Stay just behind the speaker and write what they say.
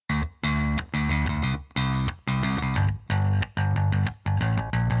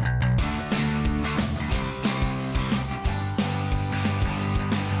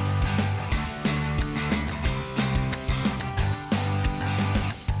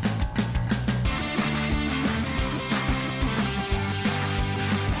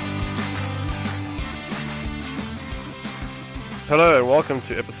Hello and welcome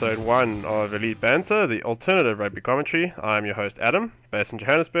to episode 1 of Elite Banter, the alternative rugby commentary. I'm your host Adam, based in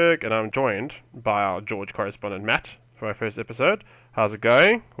Johannesburg, and I'm joined by our George correspondent Matt for our first episode. How's it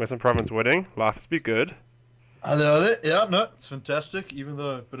going? Western Province winning. Life must be good. Yeah, no, it's fantastic. Even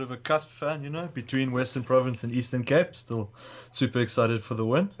though a bit of a cusp fan, between Western Province and Eastern Cape, still super excited for the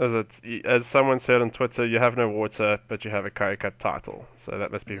win. As someone said on Twitter, you have no water, but you have a Currie Cup title, so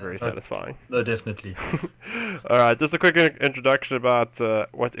that must be very satisfying. No, definitely. Alright, just a quick introduction about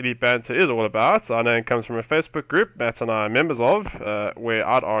what Elite Banter is all about. Our name comes from a Facebook group Matt and I are members of, where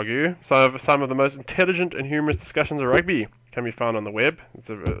I'd argue some of the most intelligent and humorous discussions of rugby can be found on the web. It's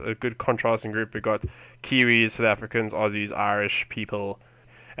a good contrasting group. We've got Kiwis, South Africans, Aussies, Irish people,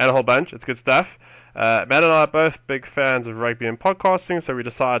 and a whole bunch. It's good stuff. Matt and I are both big fans of rugby and podcasting, so we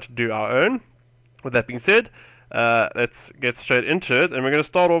decided to do our own. With that being said, let's get straight into it, and we're going to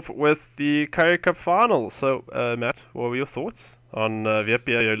start off with the Currie Cup final. So, Matt, what were your thoughts on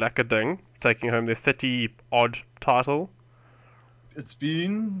Vietnam Lekker Ding taking home their 30-odd title? It's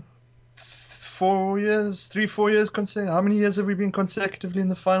been 4 years, 4 years consecutive. How many years have we been consecutively in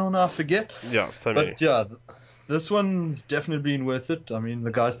the final now? I forget. Yeah, so many. But yeah, this one's definitely been worth it. I mean, the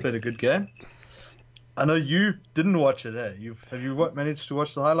guys played a good game. I know you didn't watch it, eh? Have you managed to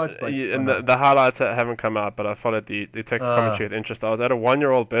watch the highlights? And the highlights haven't come out, but I followed the text commentary with interest. I was at a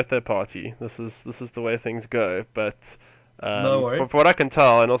 1-year-old birthday party. This is the way things go. But no worries. For what I can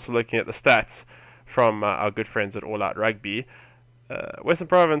tell, and also looking at the stats from our good friends at All Out Rugby, Western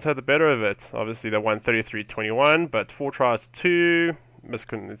Province had the better of it. Obviously, they won 33-21, but 4 tries to 2,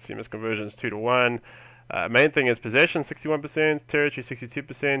 misconversions 2-1. Main thing is possession 61%, territory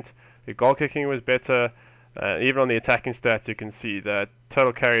 62%. The goal kicking was better. Even on the attacking stats, you can see that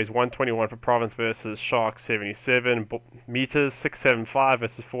total carries 121 for Province versus Sharks 77, meters 675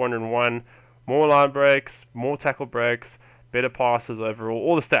 versus 401, more line breaks, more tackle breaks, better passes overall.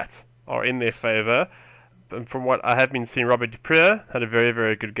 All the stats are in their favour. And from what I have been seeing, Robert du Preez had a very,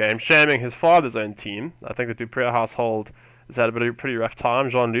 very good game, shaming his father's own team. I think the du Preez household has had a pretty rough time.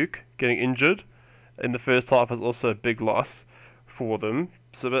 Jean-Luc getting injured in the first half was also a big loss for them.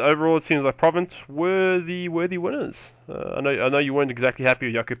 So, but overall, it seems like Province were the worthy winners. I know you weren't exactly happy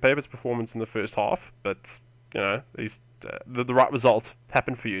with Jaco Peyper's performance in the first half, but the right result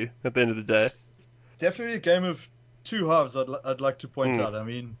happened for you at the end of the day. Definitely a game of two halves. I'd like to point out. I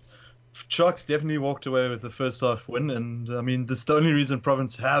mean, Sharks definitely walked away with the first half win, and I mean, this is the only reason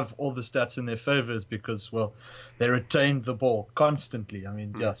Province have all the stats in their favour is because, well, they retained the ball constantly. I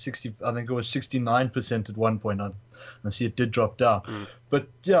mean, I think it was 69% at one point. I see it did drop down. But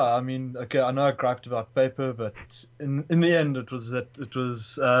yeah, I mean, okay, I know I griped about paper, but in the end, it was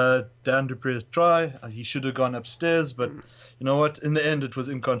Dan du Preez's try. He should have gone upstairs, but you know what? In the end, it was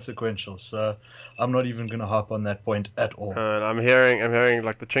inconsequential. So I'm not even going to harp on that point at all. And I'm hearing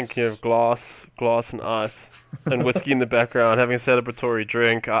like the chinking of glass and ice, and whiskey in the background, having a celebratory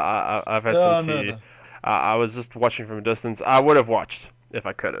drink. I've had some tea. No. I was just watching from a distance. I would have watched if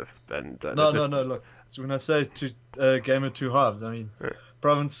I could have. And No. Look, so when I say game of two halves, I mean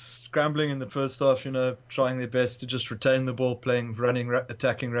Province scrambling in the first half, trying their best to just retain the ball, playing, running,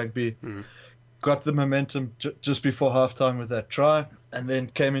 attacking rugby. Got the momentum just before halftime with that try, and then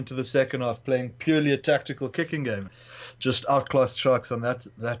came into the second half playing purely a tactical kicking game. Just outclassed Sharks on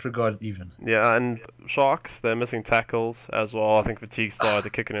that regard even. Yeah, and Sharks, they're missing tackles as well. I think fatigue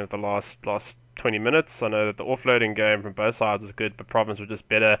started kicking in at the last 20 minutes. I know that the offloading game from both sides was good, but Province were just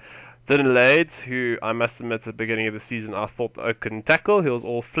better. Dylan Lades, who I must admit at the beginning of the season I thought the Oak couldn't tackle, he was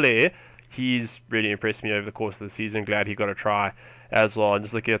all flair. He's really impressed me over the course of the season. Glad he got a try as well. And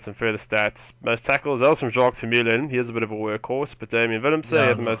just looking at some further stats, most tackles, that was from Jacques Vermeulen. He is a bit of a workhorse, but Damien Willemse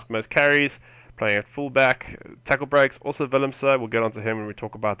had the most carries, playing at fullback. Tackle breaks, also Willemse. We'll get onto him when we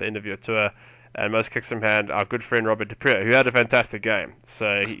talk about the interview tour. And most kicks from hand, our good friend Robert du Preez, who had a fantastic game.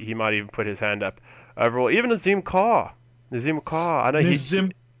 So he might even put his hand up. Overall, even Nazim Carr, I know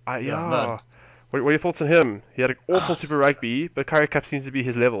yeah. What are your thoughts on him? He had an awful Super Rugby, but Currie Cup seems to be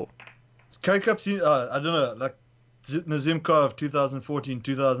his level. Currie Cup, I don't know, like Nazim Carr of 2014,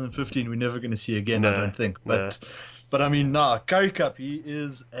 2015, we're never going to see again, I don't think. But I mean, Currie Cup, he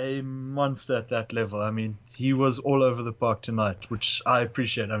is a monster at that level. I mean, he was all over the park tonight, which I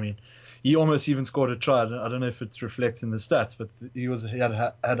appreciate. I mean, he almost even scored a try. I don't know if it reflects in the stats, but he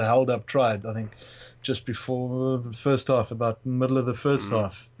had a held up try, I think, just before the first half, about middle of the first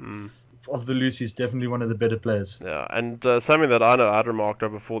half. Of the Lucy's, definitely one of the better players. Yeah, and something that I know I'd remarked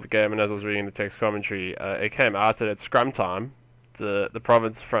on before the game, and as I was reading the text commentary, it came out that at scrum time, the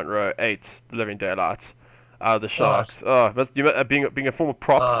Province front row ate the living daylights out of the Sharks. Being a former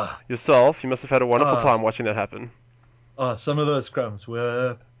prop yourself, you must have had a wonderful time watching that happen. Oh, some of those scrums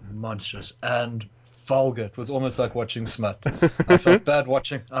were monstrous and vulgar. It was almost like watching smut. I felt bad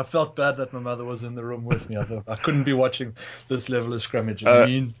watching. I felt bad that my mother was in the room with me. I thought I couldn't be watching this level of scrummaging. I Uh,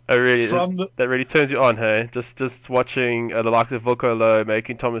 mean, I really from the that really turns you on, hey? Just watching the likes of Volko Low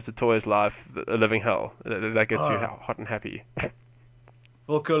making Thomas Dutour's life a living hell. That gets you ah, hot and happy.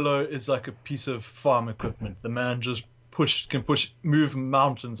 Volcolo is like a piece of farm equipment. The man just can move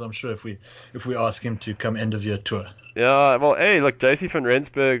mountains. I'm sure if we ask him to come end of year tour. Yeah, well, hey, look, JC van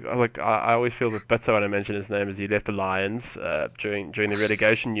Rensburg. Look, I always feel a bit bitter when I mention his name as he left the Lions during the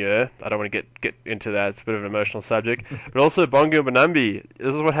relegation year. I don't want to get into that; it's a bit of an emotional subject. But also Bongo Banambi.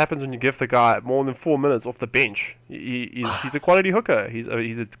 This is what happens when you give the guy more than 4 minutes off the bench. He's a quality hooker. He's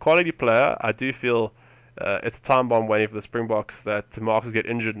a quality player. I do feel it's a time bomb waiting for the Springboks that Marcus get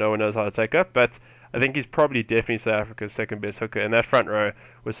injured. No one knows how to take up, but I think he's probably definitely South Africa's second best hooker, and that front row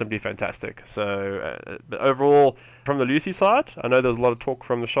was simply fantastic. So, but overall, from the Lucy side, I know there's a lot of talk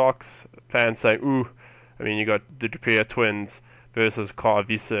from the Sharks fans saying, ooh, I mean, you got the Dupere twins versus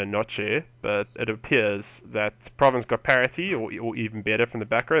Carvisa and Noche, but it appears that Province got parity or even better from the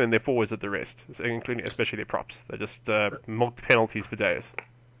back row, and their forwards at the rest, including especially their props. They just milked penalties for days.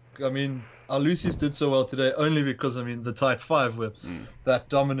 I mean, our Lucy's did so well today only because I mean the tight five were Mm. that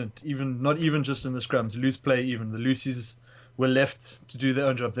dominant. Even not even just in the scrums, loose play. Even the Lucy's were left to do their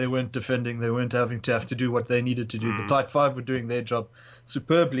own job. They weren't defending. They weren't having to have to do what they needed to do. The Mm. tight five were doing their job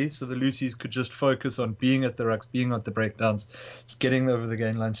superbly. So the Lucy's could just focus on being at the rucks, being at the breakdowns, getting over the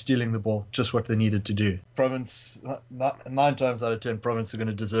game line, stealing the ball, just what they needed to do. Province, 9 times out of 10, Province are going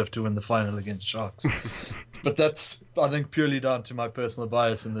to deserve to win the final against Sharks. But that's, I think, purely down to my personal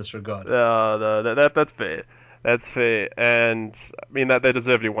bias in this regard. No, that's fair. That's fair, and I mean that they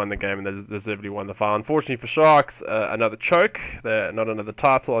deservedly won the game and they deservedly won the final. Unfortunately for Sharks, another choke. They're not another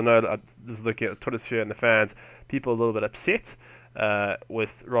title. I know. I was looking at the Twitter sphere and the fans. People are a little bit upset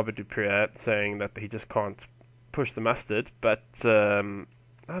with Robert Dupre saying that he just can't push the mustard. But I don't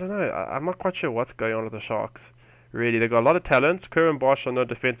know. I'm not quite sure what's going on with the Sharks. Really, they've got a lot of talent. Curran Bosch, I know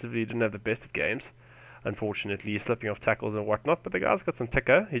defensively didn't have the best of games, unfortunately, slipping off tackles and whatnot. But the guy's got some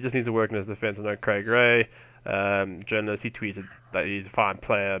ticker. He just needs to work in his defense. I know Craig Ray, journalist, he tweeted that he's a fine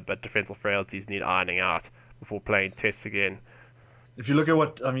player, but defensive frailties need ironing out before playing tests again. If you look at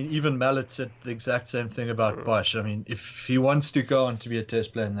what, I mean, even Mallet said the exact same thing about Bosch. I mean, if he wants to go on to be a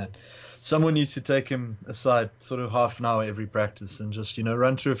test player in that, someone needs to take him aside sort of half an hour every practice and just,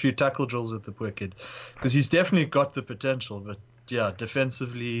 run through a few tackle drills with the poor kid. Because he's definitely got the potential, but yeah,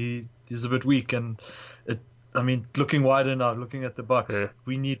 defensively, he's a bit weak. And I mean, looking wider now, looking at the Yeah. Bucks,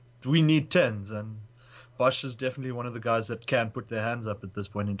 we need tens. And Bosch is definitely one of the guys that can put their hands up at this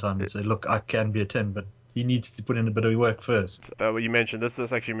point in time and say, look, I can be a 10, but he needs to put in a bit of work first. What you mentioned, let's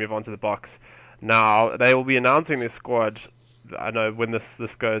actually move on to the box. Now, they will be announcing their squad. I know when this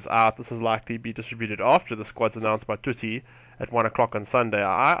goes out, this is likely to be distributed after the squad's announced by Tutti at 1 o'clock on Sunday.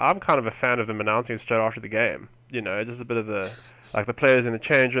 I'm kind of a fan of them announcing it straight after the game. Just a bit of the players in the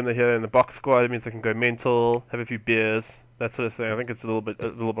change room, they're here in the box squad. It means they can go mental, have a few beers, that sort of thing. I think it's a little bit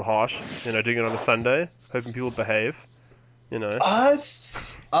harsh, doing it on a Sunday, hoping people behave, you know.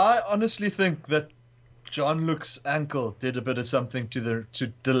 I honestly think that John Luke's ankle did a bit of something to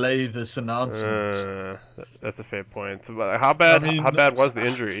delay this announcement. That's a fair point. But how I bad how mean, bad was the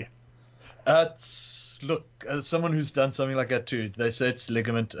injury? look, as someone who's done something like that too, they say it's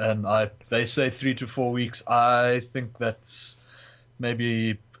ligament, and they say 3 to 4 weeks. I think that's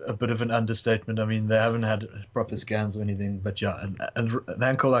maybe a bit of an understatement. I mean, they haven't had proper scans or anything, but yeah, an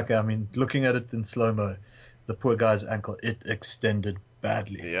ankle like that, I mean, looking at it in slow mo, the poor guy's ankle, it extended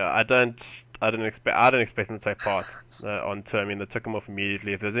badly. Yeah, I didn't expect him to take part on tour. I mean, they took him off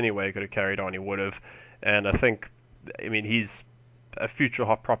immediately. If there's any way he could have carried on, he would have. And I mean, he's a future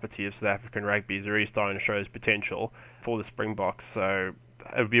hot property of South African rugby. He's already starting to show his potential for the Springboks. So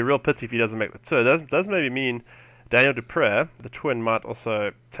it would be a real pity if he doesn't make the tour. It does maybe mean Daniel Dupre, the twin, might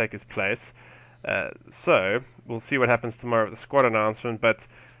also take his place. So we'll see what happens tomorrow with the squad announcement. But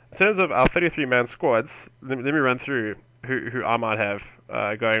in terms of our 33-man squads, let me run through who I might have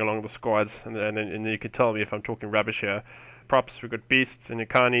going along the squads, and you can tell me if I'm talking rubbish here. Props, we've got Beast,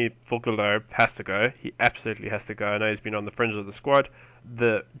 Nikani, Volkelo has to go. He absolutely has to go. I know he's been on the fringe of the squad.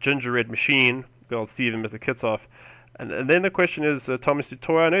 The Ginger Red Machine, good old Steven, Mr. Kitsoff. And then the question is Thomas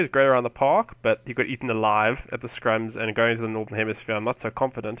Dutour. I know he's great around the park, but he got eaten alive at the scrums and going to the Northern Hemisphere. I'm not so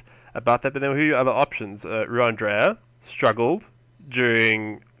confident about that. But then who are your other options? Ruan Drea struggled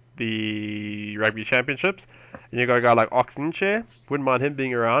during the Rugby Championships. And you got a guy like Oxenchair. Wouldn't mind him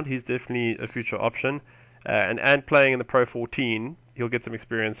being around. He's definitely a future option. And playing in the Pro 14, he'll get some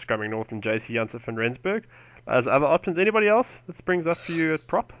experience scrumming north and JC Janssen van Rensburg. as other options. Anybody else that springs up for you at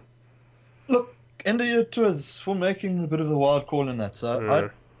prop? Look, end of year tours for making a bit of the wild call in that. So Uh,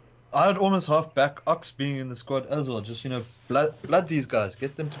 I'd almost half back Ox being in the squad as well. Just blood these guys,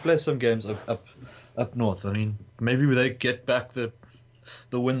 get them to play some games up north. I mean, maybe they get back the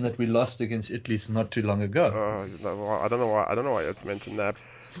win that we lost against Italy not too long ago. no, I don't know why. I don't know why it's mentioned that.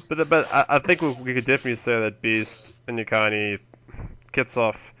 But I think we could definitely say that Beast and Nyakani,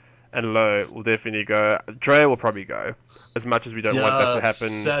 Kitsov, and Lowe will definitely go. Dre will probably go, as much as we don't want that to happen.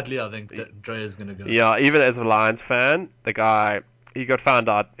 Sadly, I think that Dre is going to go. Yeah, even as a Lions fan, the guy he got found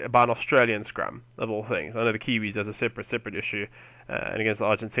out by an Australian scrum of all things. I know the Kiwis there's a separate issue, and against the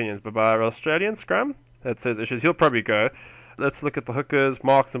Argentinians, but by an Australian scrum that says issues, he'll probably go. Let's look at the hookers,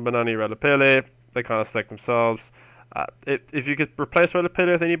 Marks and Banani Radapele. They kind of select themselves. If you could replace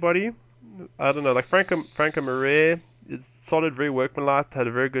Radapele with anybody, I don't know, like Franco Marais is solid, very workmanlike, had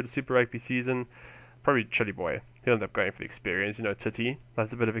a very good Super Rugby season. Probably Chili Boy. He'll end up going for the experience. You know, Titi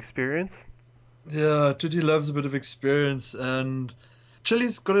has a bit of experience. Yeah, Tutti loves a bit of experience, and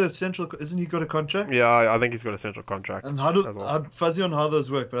Chili's got a central. Isn't he got a contract? Yeah, I think he's got a central contract. And well. I'm fuzzy on how those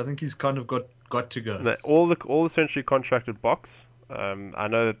work, but I think he's kind of got to go. No, all the centrally contracted box. I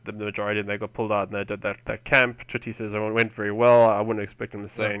know that the majority of them, they got pulled out and they did that camp. Titi says it went very well. I wouldn't expect him to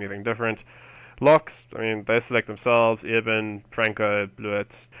say anything different. Locks, I mean, they select themselves. Eben, Franco,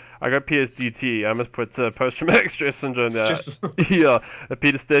 Blewett. I got PSDT. I must put post-traumatic stress syndrome there. Yeah,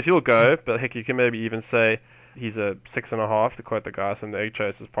 Peter Steph, he'll go, but heck, you can maybe even say he's a 6.5 to quote the guys from the Egg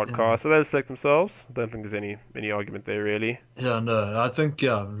Chasers podcast. Yeah. So they select themselves. I don't think there's any argument there really. Yeah, no, I think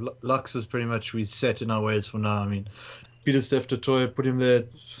Lux is pretty much we set in our ways for now. I mean, Peter Steph Totoya, put him there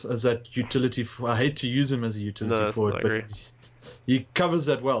as that utility. I hate to use him as a utility forward, but he covers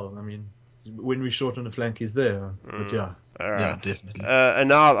that well. I mean, when we shorten the flank, he's there. But yeah, right. Yeah, definitely. And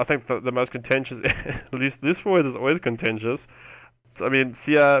now I think the most contentious, at least this forward is always contentious. I mean,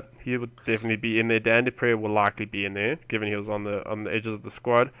 Sia, he would definitely be in there. Dan Dupre will likely be in there, given he was on the edges of the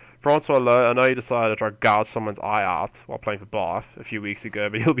squad. Francois Lowe, I know he decided to try to gouge someone's eye out while playing for Bath a few weeks ago,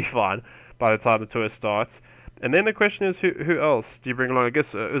 but he'll be fine by the time the tour starts. And then the question is, who else do you bring along? I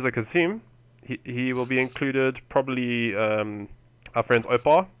guess Uza Kasim, he will be included. Probably our friend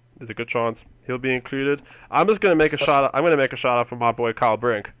Opar. There's a good chance he'll be included. I'm just going to make a shout out. I'm going to make a shout out for my boy Kyle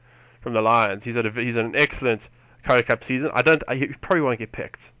Brink from the Lions. He's an excellent Currie Cup season. He probably won't get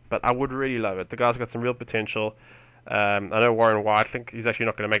picked, but I would really love it. The guy's got some real potential. I know Warren White. I think he's actually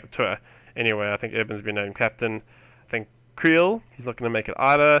not going to make the tour anyway. I think Eben's been named captain. I think Creel, he's not going to make it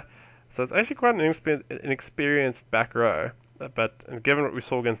either. So it's actually quite an experienced back row. But given what we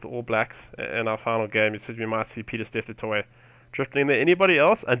saw against the All Blacks in our final game, you said we might see Peter Steph Totoya drifting in there. Anybody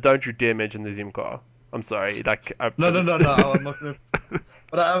else? And don't you dare mention the Zimcar. I'm sorry. No, I'm not going to.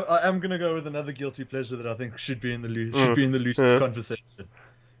 But I am going to go with another guilty pleasure that I think should be in the loose conversation.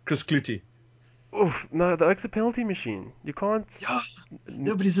 Chris Clutie. Oof, no, the Oak's a penalty machine. You can't. Yeah,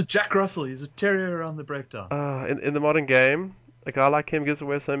 but he's a Jack Russell. He's a terrier around the breakdown. In the modern game, a guy like him gives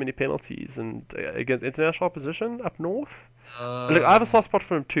away so many penalties, and against international opposition up north. Look, I have a soft spot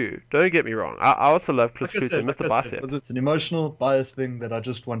for him too. Don't get me wrong. I also love Chris Clutie, Mr. Bicep. It's an emotional, biased thing that I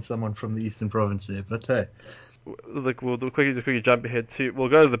just want someone from the Eastern Province there. But hey. Look, we'll quickly jump ahead to. We'll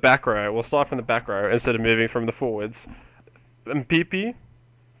go to the back row. We'll start from the back row instead of moving from the forwards. Mpipi.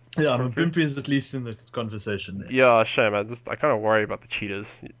 Yeah, Mpipi is at least in the conversation there. Yeah, shame. I kind of worry about the Cheetahs.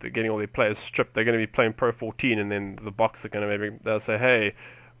 They're getting all their players stripped. They're going to be playing Pro 14, and then the Boks are going to they'll say, hey,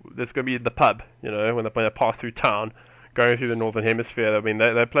 there's going to be the pub. You know, when they pass through town, going through the Northern Hemisphere. I mean,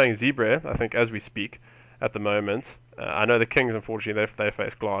 they're playing Zebra, I think, as we speak at the moment. I know the Kings, unfortunately, they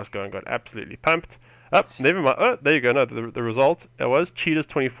faced Glasgow and got absolutely pumped. Never mind. Oh, there you go. No, the result was Cheetahs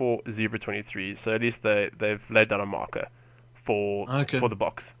 24, Zebra 23. So at least they've laid down a marker for the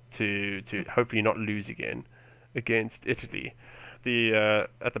Boks to hopefully not lose again against Italy.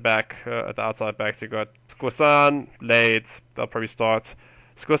 At the back, at the outside backs, you got Squasan, Lades. They'll probably start.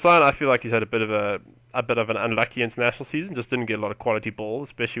 Squasan, I feel like he's had a bit of an unlucky international season. Just didn't get a lot of quality balls,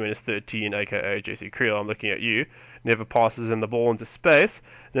 especially when he's 13, aka JC Creel. I'm looking at you. Never passes in the ball into space.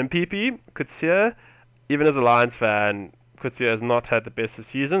 Then PP, Kutsia. Even as a Lions fan, Kutsia has not had the best of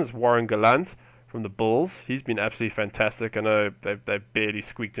seasons. Warren Gallant from the Bulls, he's been absolutely fantastic. I know they've barely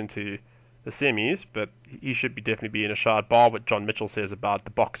squeaked into the semis, but he should definitely be in a shout. Bar what John Mitchell says about the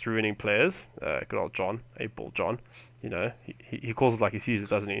Boks ruining players. Good old John, 8-ball John. You know, he calls it like he sees it,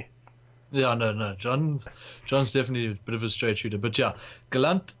 doesn't he? Yeah, no. John's definitely a bit of a straight shooter. But yeah,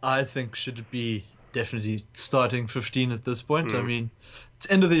 Gallant, I think, should be definitely starting 15 at this point. I mean, it's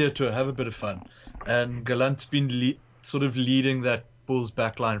end of the year tour. Have a bit of fun. And Gallant's been sort of leading that Bulls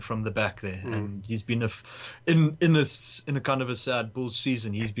backline from the back there, Mm. and he's been in a kind of a sad Bulls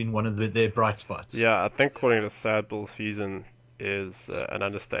season. He's been one of their bright spots. Yeah, I think calling it a sad bull season is an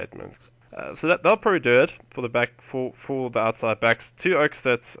understatement. So that'll probably do it for the outside backs. Two Oaks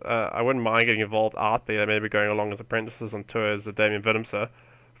that I wouldn't mind getting involved out there. They may be going along as apprentices on tours. Damien Willemse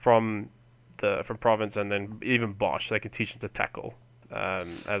from Province, and then even Bosch. They can teach them to tackle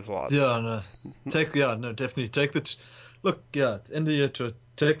as well. Yeah, no, definitely take look. Yeah, it's end of year to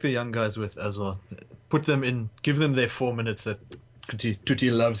take the young guys with as well. Put them in, give them their 4 minutes that Tutti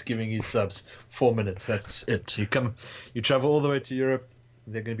loves giving his subs. 4 minutes, that's it. You travel all the way to Europe.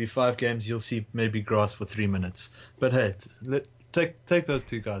 There are going to be 5 games. You'll see maybe grass for 3 minutes. But hey, take those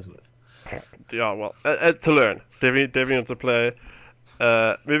 2 guys with. Yeah, well, to learn. Definitely to play.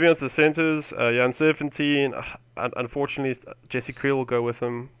 Moving on to the centres, Jan Serpentine. Unfortunately, Jesse Creel will go with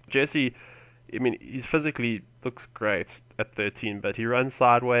him. Jesse, I mean, he physically looks great at 13, but he runs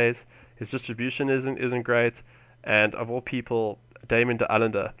sideways. His distribution isn't great, and of all people, Damon de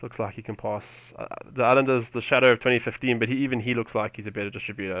Allende looks like he can pass. De Allende's the shadow of 2015, but he looks like he's a better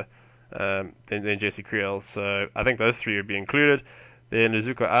distributor than Jesse Creel. So I think those 3 would be included. Then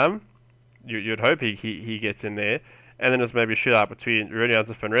Luzuko Am, you'd hope he gets in there. And then there's maybe a shootout between Rene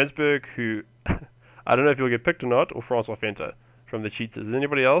Janssen van Rensburg, who I don't know if he'll get picked or not, or Francois Venter from the Cheetahs. Is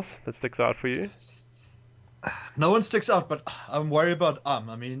anybody else that sticks out for you? No one sticks out, but I'm worried about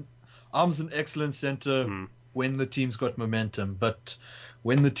I mean, Arm's an excellent center when the team's got momentum, but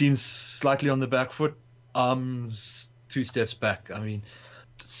when the team's slightly on the back foot, Arm's 2 steps back. I mean,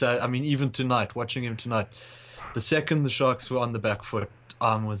 even tonight, watching him tonight, the second the Sharks were on the back foot,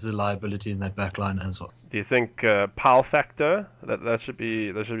 Arm was a liability in that back line as well. Do you think pal factor that should be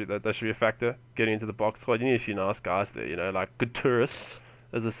a factor getting into the box squad? You need a few nice guys there, like good tourists,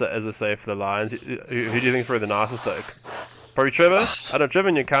 as I say for the Lions. Who do you think is probably the nicest Oak? Probably Trevor. I don't know,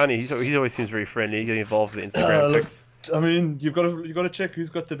 Trevor Nyakani. He always seems very friendly, getting involved with the Instagram pics. I mean, you've got to check who's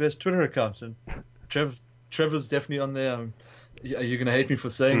got the best Twitter accounts, and Trevor's definitely on there. You're gonna hate me for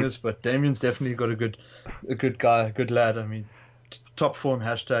saying this, but Damien's definitely got a good guy, a good lad. I mean, top form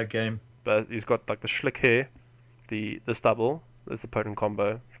 #game. But he's got like the schlick hair, the stubble. That's a potent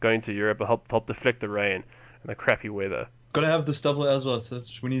combo. Going to Europe will help deflect the rain and the crappy weather. Got to have the stubble as well. So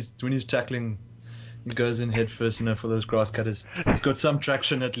when he's tackling, he goes in head first, for those grass cutters. He's got some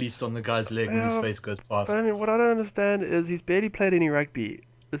traction at least on the guy's leg when his face goes past. But I mean, what I don't understand is he's barely played any rugby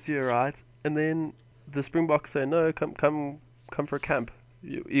this year, right? And then the Springboks say, no, come for a camp.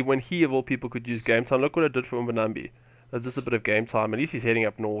 When he, of all people, could use game time. Look what it did for Mbonambi. There's just a bit of game time. At least he's heading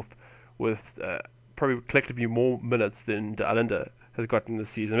up north with probably collectively more minutes than de Allende has gotten this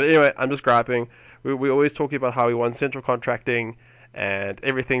season. But anyway, I'm just griping. We're always talking about how we want central contracting and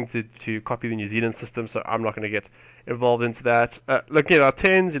everything to copy the New Zealand system, so I'm not going to get involved into that. Looking at our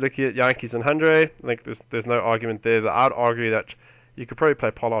 10s, you're looking at Yankees and Hundre. I think there's no argument there. I'd argue that you could probably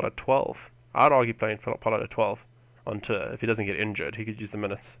play Pollard at 12. I'd argue playing Pollard at 12 on tour. If he doesn't get injured, he could use the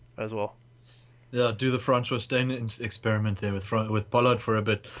minutes as well. Yeah, do the Francois Steyn experiment there with Pollard for a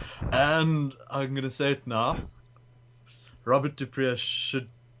bit. And I'm going to say it now. Robert du Preez should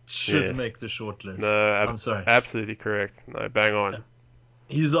make the short list. No, I'm sorry. Absolutely correct. No, bang on.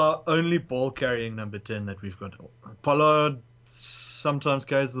 He's our only ball-carrying number 10 that we've got. Pollard sometimes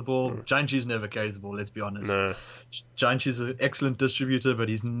carries the ball. Janchi's never carries the ball, let's be honest. No. Janchi's an excellent distributor, but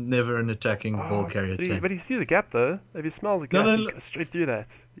he's never an attacking ball carrier 10. But he sees a gap, though. If he smells a gap, he goes straight through that.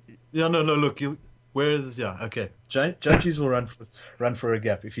 Yeah, no, look. Janchi's will run for a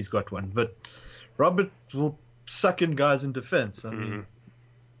gap if he's got one. But Robert will suck in guys in defense. I mean,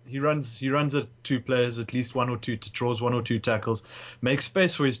 he runs at 2 players, at least 1 or 2, draws 1 or 2 tackles, makes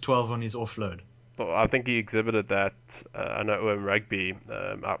space for his 12 on his offload. Well, I think he exhibited that. I know Rugby,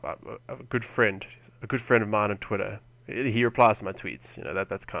 a good friend of mine on Twitter. He replies to my tweets.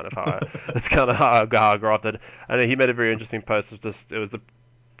 That's kind of how I grafted. And he made a very interesting post. It was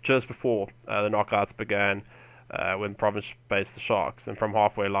just before the knockouts began, when Province faced the Sharks, and from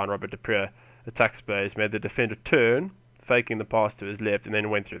halfway line, Robert du Preez attacked space, made the defender turn, faking the pass to his left, and then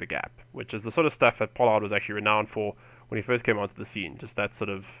went through the gap, which is the sort of stuff that Pollard was actually renowned for when he first came onto the scene. Just that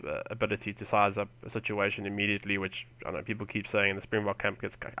sort of ability to size up a situation immediately, which I know people keep saying the Springbok camp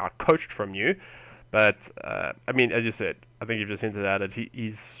gets out-coached from you. But, I mean, as you said, I think you've just hinted at it,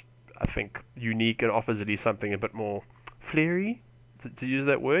 he's, I think, unique and offers at least something a bit more flary, to use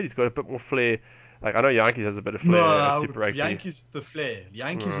that word. He's got a bit more flair. Like, I know Yankees has a bit of flair. No, Yankees is the flair.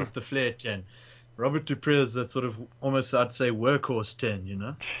 Yankees is the flair 10. Robert du Preez is that sort of almost, I'd say, workhorse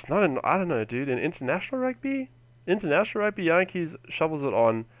 10, I don't know, dude. In international rugby, Yankees shovels it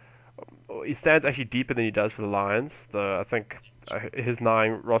on he stands actually deeper than he does for the Lions. Though I think his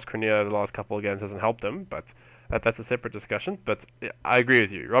nine Ross Cornelius the last couple of games hasn't helped him, but that's a separate discussion. But I agree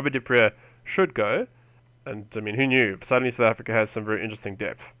with you. Robert Dupre should go, and I mean, who knew? Suddenly South Africa has some very interesting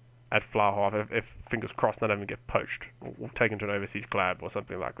depth at fly half. If fingers crossed, none of them get poached or taken to an overseas club or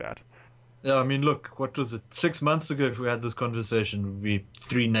something like that. Yeah, I mean, look, what was it? 6 months ago, if we had this conversation, would be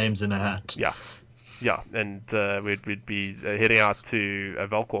three names in a hat. Yeah, yeah, and we'd be heading out to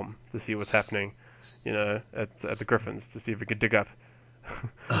Velkom to see what's happening, at the Griffins to see if we could dig up.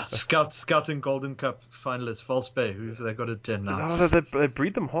 Scouting Golden Cup finalist False Bay, who they got at 10 now. No, they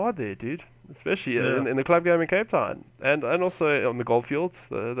breed them hard there, dude. Especially Yeah. in the club game in Cape Town, and also on the golf fields,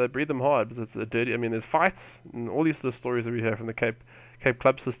 they breed them hard because it's a dirty. I mean, there's fights and all these sort of stories that we hear from the Cape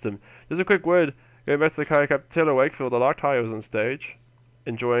club system. Just a quick word going back to the Currie Cup. Taylor Wakefield, I liked how he was on stage,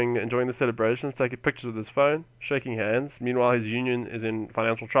 enjoying the celebrations, taking pictures with his phone, shaking hands. Meanwhile, his union is in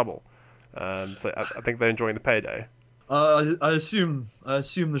financial trouble. So I think they're enjoying the payday. I assume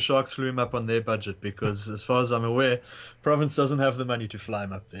the Sharks flew him up on their budget because, as far as I'm aware, Province doesn't have the money to fly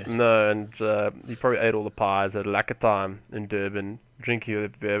him up there. No, and he probably ate all the pies, had a lack of time in Durban, drinking the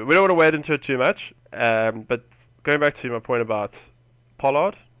beer. We don't want to wade into it too much, but going back to my point about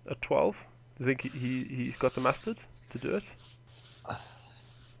Pollard at 12, do you think he's got the mustard to do it?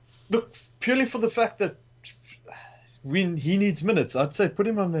 Look, purely for the fact that when he needs minutes, I'd say put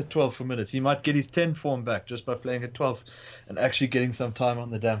him on the 12 for minutes. He might get his 10 form back just by playing at 12 and actually getting some time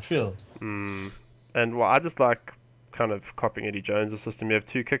on the damn field. Mm. And well, I just like kind of copying Eddie Jones' system. You have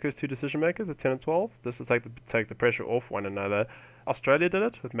two kickers, two decision makers at 10 and 12, just to take the pressure off one another. Australia did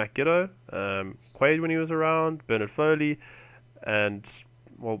it with Matt Giddo, Quaid when he was around, Bernard Foley, and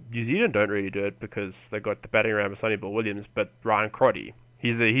well, New Zealand don't really do it because they got the batting around with Sonny Bill Williams, but Ryan Crotty,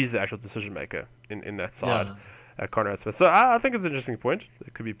 he's the actual decision maker in that side. Yeah. Conrad Smith. So I think it's an interesting point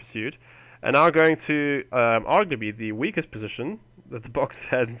that could be pursued. And now going to arguably the weakest position that the Box have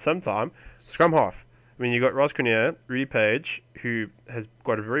had in some time, scrum half. I mean, you got Ross Cornier, Reed Page, who has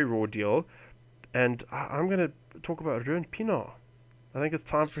got a very raw deal, and I'm going to talk about Ruben Pienaar. I think it's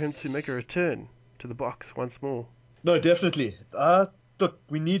time for him to make a return to the Box once more. No, definitely. Look,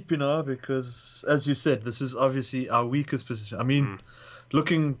 we need Pinar because, as you said, this is obviously our weakest position. I mean,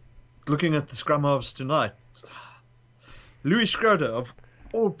 looking at the scrum halves tonight, Louis Schroeder, of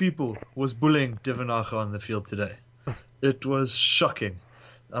all people, was bullying Divanacha on the field today. It was shocking.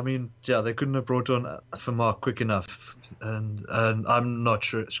 I mean, yeah, they couldn't have brought on Famar quick enough. And I'm not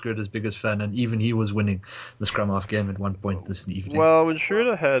sure Schroeder's biggest fan, and even he was winning the scrum half game at one point this evening. Well, when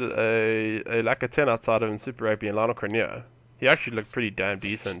Schroeder had a lack of 10 outside of him in Super Rugby and Lionel Cornier, he actually looked pretty damn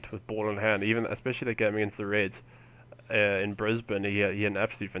decent with ball in hand, even especially the game against the Reds in Brisbane. He had an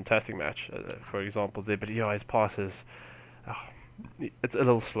absolutely fantastic match, for example, there. But his passes, oh, it's a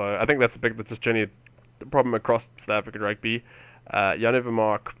little slow. I think that's just generally the problem across South African rugby. Jan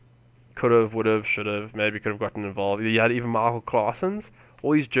Vermaak could have, would have, should have, maybe could have gotten involved. You had even Michael Claessens,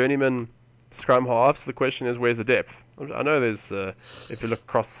 all these journeyman scrum halves. The question is, where's the depth? I know there's, if you look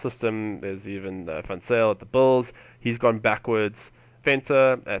across the system, there's even Van Sale at the Bulls. He's gone backwards.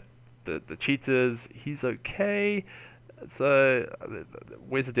 Venter at the Cheetahs, he's okay. So,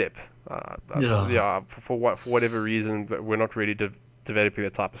 where's the depth? For whatever reason, but we're not really developing the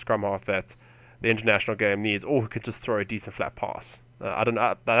type of scrum half that the international game needs, or who could just throw a decent flat pass. I don't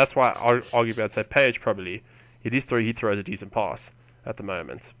know. That's why arguably I'd say Page probably. He throws a decent pass at the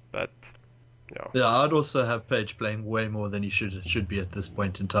moment, but yeah, I'd also have Page playing way more than he should be at this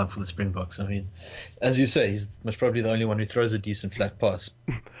point in time for the Springboks. I mean, as you say, he's most probably the only one who throws a decent flat pass.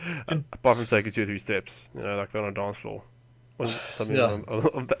 Apart from taking 2 or 3 steps, like they're on a dance floor, or something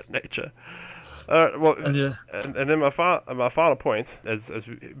of that nature. And then my final point, as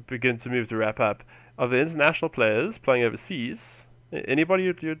we begin to move to wrap up, of the international players playing overseas, anybody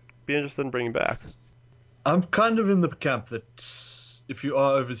you'd be interested in bringing back? I'm kind of in the camp that if you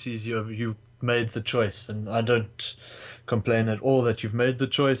are overseas, you've made the choice, and I don't complain at all that you've made the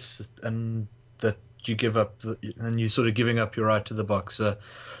choice and that you give up and you're sort of giving up your right to the Box.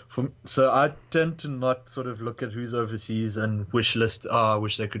 So I tend to not sort of look at who's overseas and wish list. I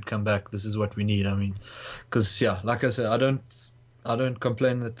wish they could come back. This is what we need. I mean, because like I said, I don't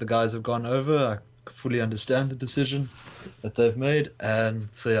complain that the guys have gone over. I fully understand the decision that they've made, and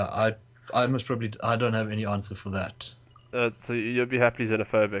so I don't have any answer for that. So you'd be happily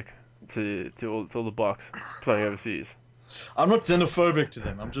xenophobic to all the Boks playing overseas? I'm not xenophobic to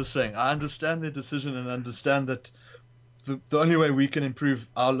them. I'm just saying I understand their decision and understand that the only way we can improve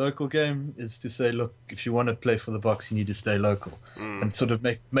our local game is to say, look, if you want to play for the Box, you need to stay local, Mm. and sort of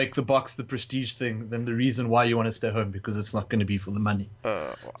make the Box the prestige thing, then the reason why you want to stay home, because it's not going to be for the money.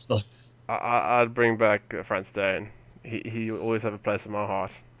 Uh, It's not. I'd bring back Franz Dane. He will always have a place in my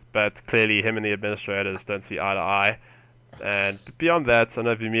heart. But clearly, him and the administrators don't see eye to eye. And beyond that, I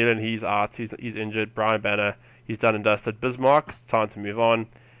know Vermeulen, he's out, he's injured. Brian Banner, he's done and dusted. Bismarck, time to move on.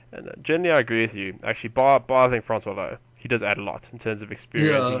 And generally, I agree with you. Actually, bar I think Francois Lowe, he does add a lot in terms of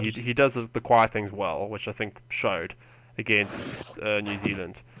experience. Yeah. He does the quiet things well, which I think showed against New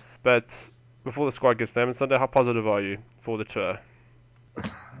Zealand. But before the squad gets named on Sunday, how positive are you for the tour?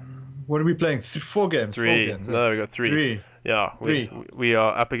 What are we playing? 4 games. 3. 4 games. No, we got 3. Three. Yeah, we Three. we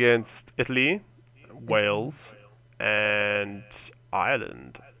are up against Italy, Wales, and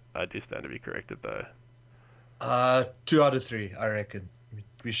Ireland. I do stand to be corrected though. 2 out of 3, I reckon.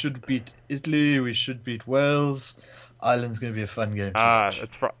 We should beat Italy. We should beat Wales. Ireland's going to be a fun game to watch.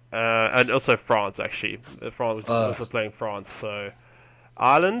 And also France actually. France is Uh, also playing France. So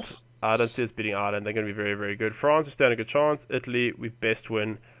Ireland, I don't see us beating Ireland. They're going to be very very good. France, we stand a good chance. Italy, we best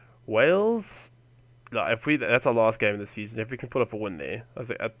win. Wales, like if we that's our last game of the season. If we can put up a win there, I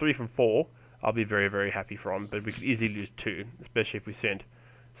think at 3 from 4, I'll be very very happy from. But we could easily lose 2, especially if we send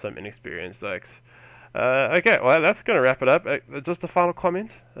some inexperienced likes. Okay, well that's going to wrap it up. Just a final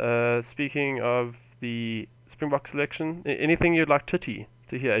comment. Speaking of the Springbok selection, anything you'd like Titty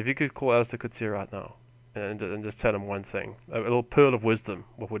to hear? If you could call Alistair Coetzee right now and just tell him one thing, a little pearl of wisdom,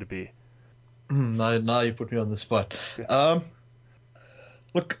 what would it be? now you put me on the spot. Um,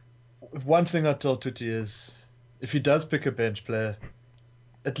 Look, one thing I told Tutti is, if he does pick a bench player,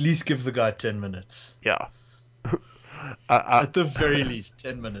 at least give the guy 10 minutes. Yeah. I, At the very least,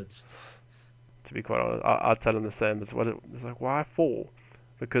 10 minutes. to be quite honest, I'll tell him the same. It's like, why 4?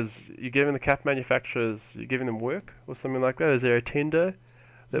 Because you're giving the cap manufacturers, you're giving them work or something like that. Is there a tender?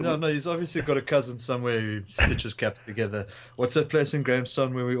 No, he's obviously got a cousin somewhere who stitches caps together. What's that place in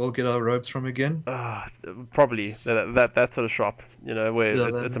Grahamstown where we all get our robes from again? Uh, Probably that sort of shop, where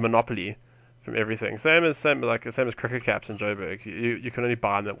Yeah, it's a monopoly from everything. Same as cricket caps in Joburg. You can only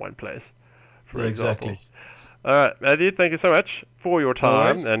buy them at one place, for yeah, example. exactly. All right, Eddie, thank you so much for your No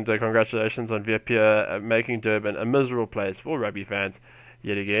time, worries. and congratulations on Viapia making Durban a miserable place for rugby fans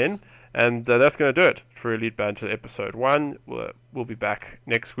yet again. And that's going to do it for Elite Banter episode 1. We'll be back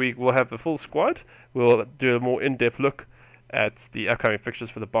next week. We'll have the full squad. We'll do a more in-depth look at the upcoming fixtures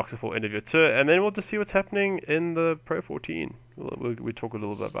for the Boxer 4 end of year tour, and then we'll just see what's happening in the Pro 14. We'll talk a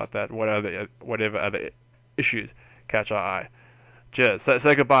little bit about that, whatever other issues catch our eye. Cheers.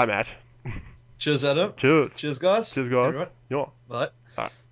 Say goodbye, Matt. Cheers, Adam. Cheers. Cheers, guys. Cheers, guys. Everyone. Yeah. Bye. Bye.